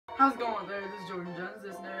How's it going there? This is Jordan Jones,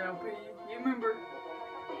 this is new LP. You remember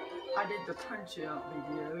I did the Punch Out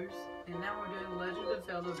videos, and now we're doing Legend of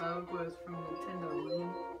Zelda Battle Quest from Nintendo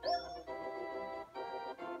Wii.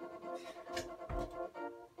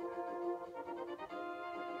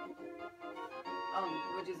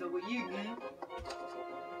 Which is a Wii U game.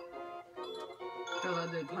 Because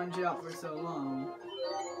I did Punch Out for so long.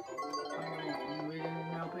 I'm reading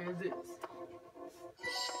an LP as this.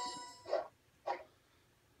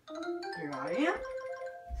 Here I am.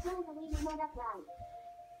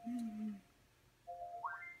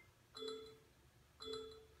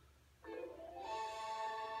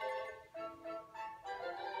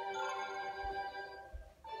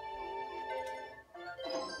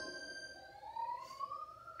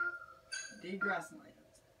 The Grasslands.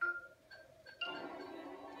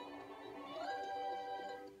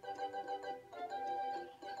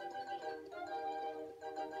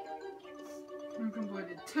 We've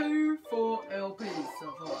completed 2 full LPs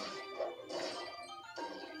so far.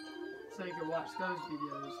 So you can watch those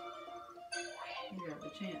videos. You got the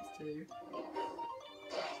chance to.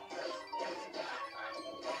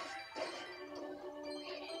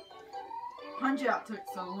 Punch Out took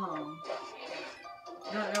so long.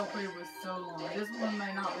 That LP was so long. This one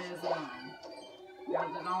may not be as long. Because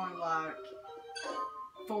there's only like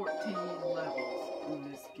 14 levels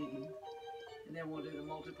in this game. And then we'll do the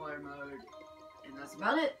multiplayer mode. And that's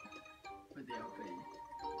about it for the LP.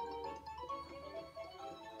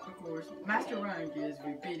 Of course, Master Rank is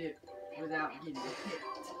we beat it without getting hit.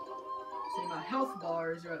 See, my health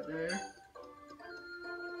bar is right there.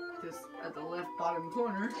 Just at the left bottom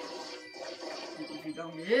corner. If you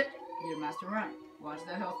don't get hit, you get Master Rank. Watch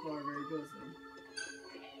that health bar very closely.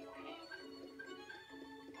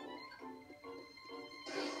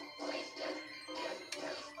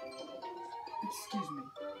 Excuse me.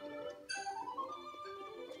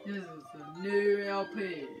 This is the new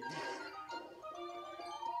LP.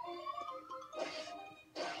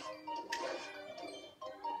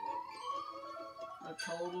 A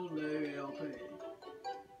total new LP.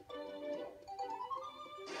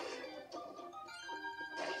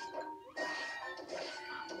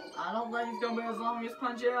 I don't think it's gonna be as long as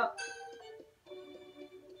Punch Out,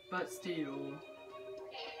 but still,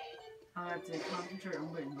 I have to concentrate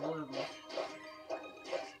on beating the level.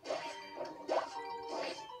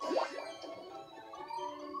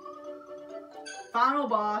 Final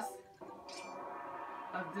boss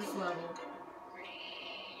of this level.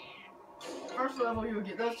 First level, you'll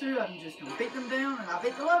get those two. I'm just gonna beat them down, and I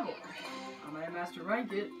beat the level. I may Master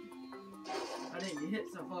Rank it. I didn't get hit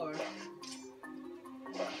so far.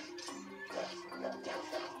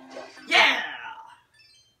 Yeah!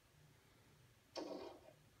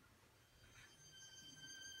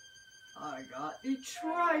 I got the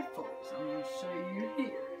Triforce. I'm gonna show you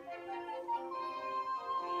here.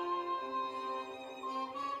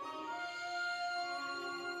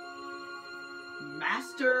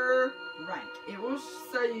 Master Rank. It will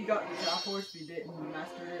say you got the Triforce if you didn't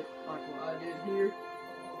master it, like what I did here.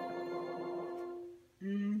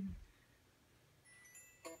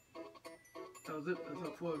 That was it. That's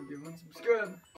how far. Give one subscribe.